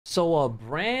So a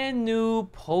brand new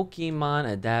Pokemon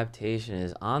adaptation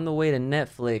is on the way to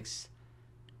Netflix,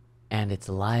 and it's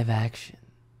live action.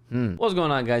 What's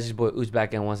going on, guys? It's your boy Uchi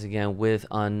back in once again with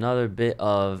another bit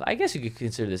of, I guess you could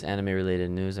consider this anime related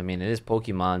news. I mean, it is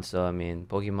Pokemon, so I mean,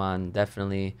 Pokemon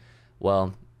definitely,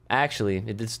 well, actually,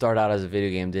 it did start out as a video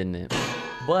game, didn't it?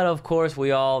 But of course,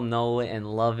 we all know it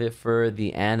and love it for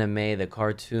the anime, the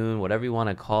cartoon, whatever you want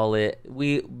to call it.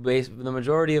 The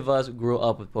majority of us grew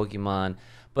up with Pokemon.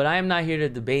 But I am not here to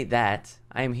debate that.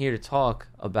 I am here to talk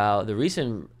about the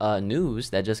recent news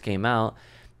that just came out,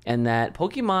 and that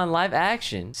Pokemon live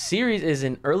action series is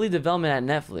in early development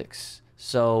at Netflix.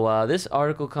 So this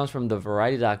article comes from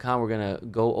thevariety.com. We're going to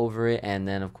go over it and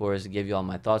then, of course, give you all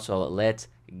my thoughts. So let's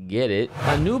get it.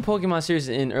 A new Pokemon series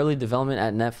in early development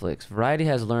at Netflix. Variety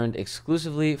has learned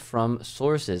exclusively from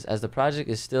sources. As the project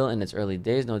is still in its early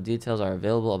days, no details are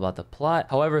available about the plot.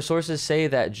 However, sources say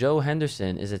that Joe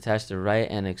Henderson is attached to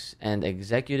write and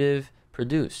executive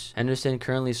produce. Henderson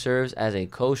currently serves as a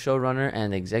co-showrunner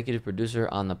and executive producer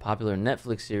on the popular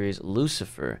Netflix series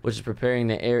Lucifer, which is preparing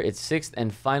to air its 6th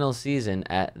and final season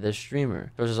at the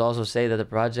streamer. Sources also say that the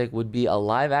project would be a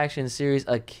live-action series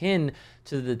akin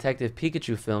to the Detective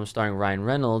Pikachu film starring Ryan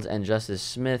Reynolds and Justice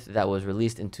Smith that was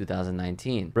released in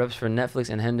 2019. Reps for Netflix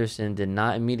and Henderson did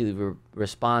not immediately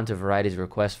respond to Variety's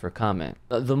request for comment.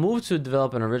 The move to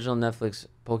develop an original Netflix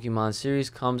Pokemon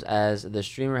series comes as the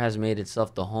streamer has made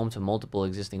itself the home to multiple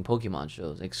existing Pokemon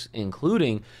shows,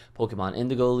 including Pokemon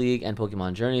Indigo League and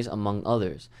Pokemon Journeys, among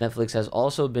others. Netflix has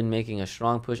also been making a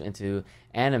strong push into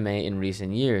anime in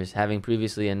recent years, having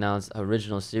previously announced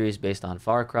original series based on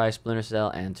Far Cry, Splinter Cell,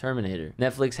 and Terminator.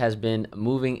 Netflix has been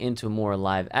moving into more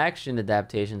live-action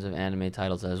adaptations of anime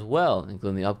titles as well,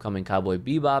 including the upcoming Cowboy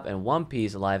Bebop and One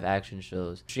Piece live-action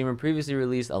shows. The streamer previously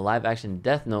released a live-action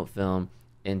Death Note film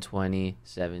in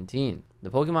 2017. The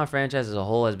Pokemon franchise as a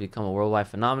whole has become a worldwide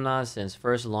phenomenon since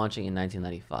first launching in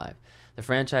 1995. The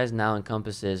franchise now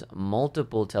encompasses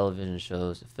multiple television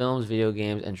shows, films, video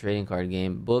games, and trading card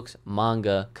game, books,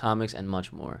 manga, comics, and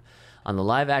much more. On the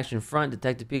live-action front,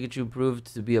 Detective Pikachu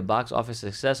proved to be a box office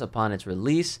success upon its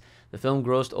release. The film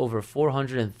grossed over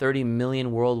 $430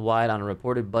 million worldwide on a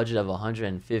reported budget of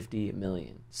 $150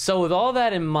 million. So with all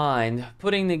that in mind,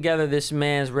 putting together this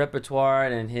man's repertoire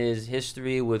and his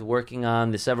history with working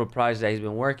on the several projects that he's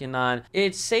been working on,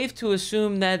 it's safe to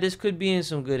assume that this could be in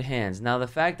some good hands. Now, the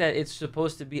fact that it's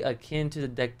supposed to be akin to the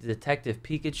Detective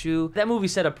Pikachu, that movie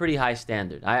set a pretty high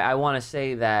standard. I want to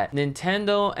say that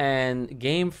Nintendo and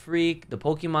Game Freak, the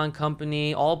Pokemon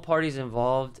Company, all parties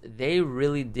involved, they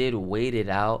really did wait it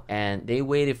out, and they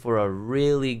waited for a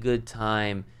really good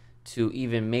time to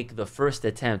even make the first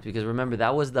attempt, because remember,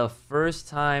 that was the first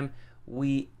time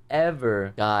we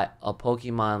ever got a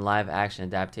Pokemon live action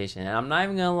adaptation. And I'm not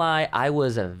even gonna lie, I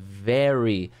was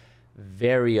very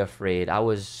afraid. I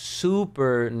was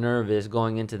super nervous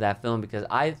going into that film because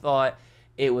I thought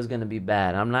it was gonna be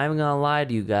bad. I'm not even gonna lie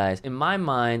to you guys. In my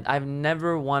mind, I've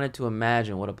never wanted to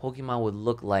imagine what a Pokemon would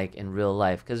look like in real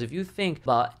life. Because if you think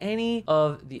about any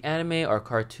of the anime or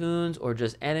cartoons or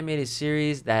just animated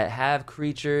series that have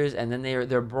creatures and then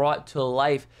they're brought to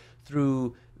life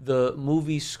through the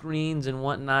movie screens and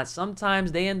whatnot,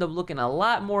 sometimes they end up looking a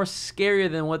lot more scarier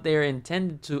than what they are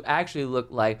intended to actually look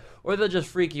like, or they'll just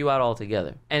freak you out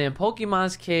altogether. And in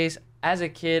Pokemon's case, as a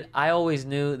kid, I always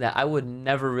knew that I would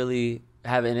never really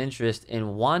have an interest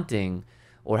in wanting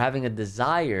or having a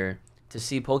desire to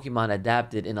see Pokemon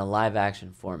adapted in a live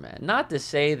action format. Not to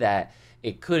say that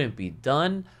it couldn't be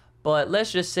done, but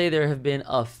let's just say there have been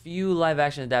a few live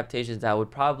action adaptations that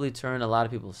would probably turn a lot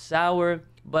of people sour.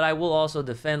 But I will also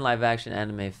defend live action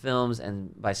anime films,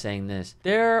 and by saying this,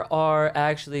 there are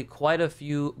actually quite a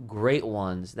few great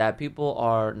ones that people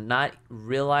are not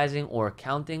realizing or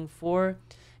accounting for,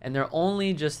 and they're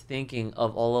only just thinking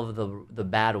of all of the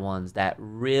bad ones that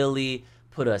really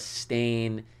put a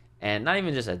stain, and not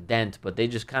even just a dent, but they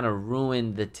just kind of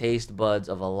ruined the taste buds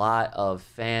of a lot of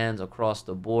fans across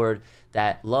the board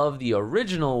that love the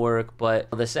original work.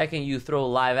 But the second you throw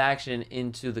live action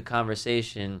into the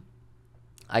conversation,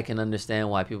 I can understand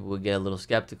why people would get a little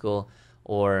skeptical,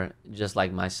 or just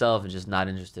like myself, just not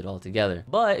interested altogether.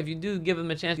 But if you do give them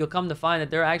a chance, you'll come to find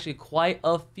that there are actually quite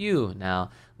a few.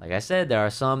 Now, like I said, there are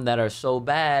some that are so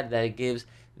bad that it gives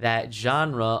that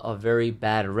genre a very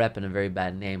bad rep and a very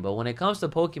bad name. But when it comes to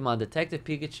Pokemon, Detective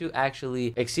Pikachu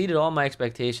actually exceeded all my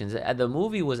expectations. The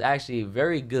movie was actually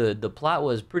very good. The plot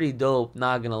was pretty dope,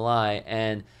 not gonna lie.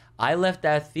 And I left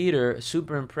that theater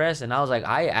super impressed, and I was like,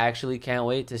 I actually can't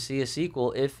wait to see a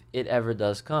sequel if it ever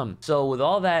does come. So with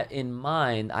all that in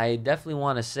mind, I definitely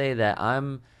want to say that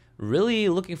I'm really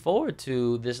looking forward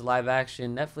to this live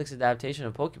action Netflix adaptation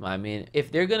of Pokemon. I mean,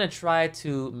 if they're gonna try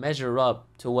to measure up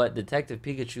to what Detective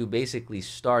Pikachu basically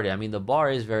started, I mean, the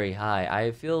bar is very high.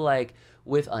 I feel like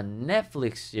with a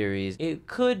Netflix series, it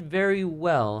could very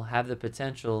well have the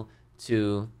potential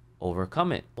to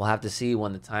overcome it. We'll have to see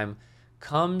when the time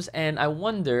comes, and I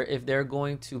wonder if they're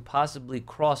going to possibly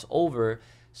cross over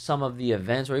some of the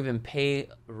events or even pay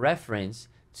reference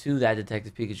to that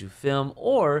Detective Pikachu film,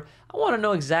 or I want to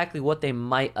know exactly what they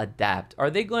might adapt. Are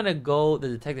they going to go the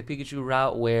Detective Pikachu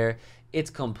route where it's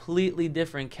completely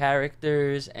different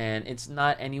characters and it's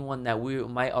not anyone that we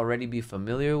might already be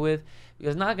familiar with?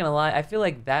 Because not gonna lie, I feel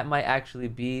like that might actually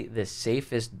be the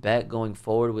safest bet going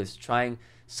forward with trying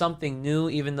something new,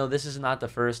 even though this is not the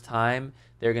first time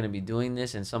they're going to be doing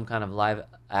this in some kind of live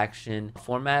action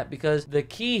format. Because the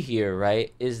key here,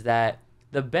 right, is that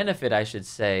the benefit, I should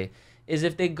say, is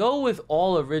if they go with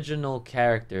all original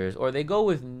characters or they go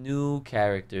with new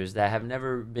characters that have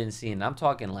never been seen. I'm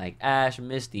talking like Ash,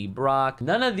 Misty, Brock,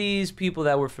 none of these people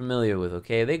that we're familiar with,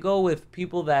 okay? They go with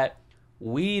people that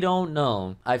we don't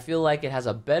know. I feel like it has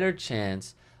a better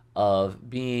chance of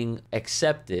being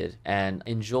accepted and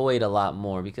enjoyed a lot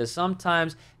more, because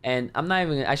sometimes, and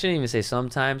I shouldn't even say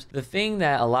sometimes, the thing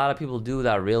that a lot of people do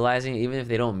without realizing, even if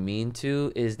they don't mean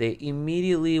to, is they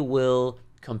immediately will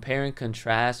compare and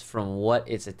contrast from what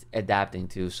it's adapting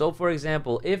to. So for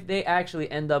example, if they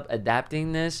actually end up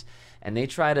adapting this and they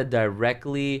try to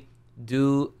directly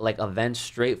do like events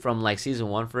straight from like season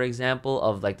 1, for example,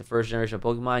 of like the first generation of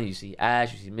Pokemon, you see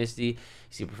Ash, you see Misty, you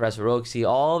see Professor Oak, you see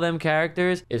all them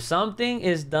characters. If something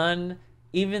is done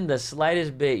even the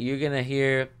slightest bit, you're gonna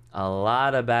hear a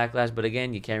lot of backlash. But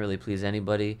again, you can't really please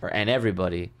anybody and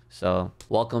everybody. So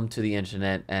welcome to the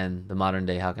internet and the modern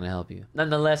day. How can I help you?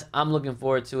 Nonetheless, I'm looking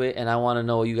forward to it, and I want to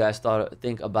know what you guys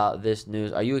think about this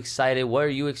news. Are you excited? What are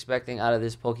you expecting out of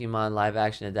this Pokemon live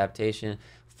action adaptation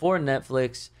for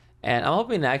Netflix? And I'm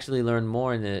hoping to actually learn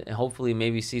more and hopefully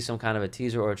maybe see some kind of a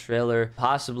teaser or a trailer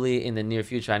possibly in the near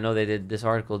future. I know this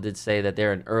article did say that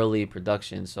they're in early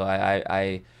production, so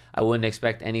I wouldn't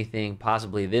expect anything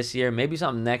possibly this year, maybe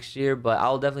something next year, but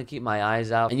I'll definitely keep my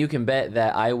eyes out. And you can bet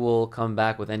that I will come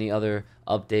back with any other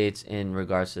updates in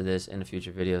regards to this in a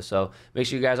future video. So make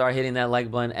sure you guys are hitting that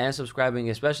like button and subscribing,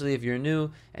 especially if you're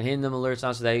new, and hitting them alerts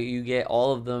on so that you get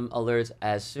all of them alerts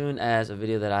as soon as a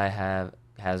video that I have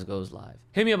goes live.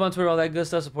 Hit me up on Twitter, all that good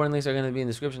stuff. Supporting links are going to be in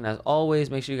the description as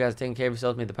always. Make sure you guys are taking care of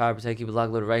yourselves. Make the power protect. Keep it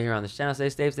locked, loaded right here on this channel. Stay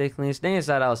safe, stay clean, stay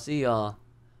inside. I'll see y'all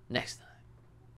next time.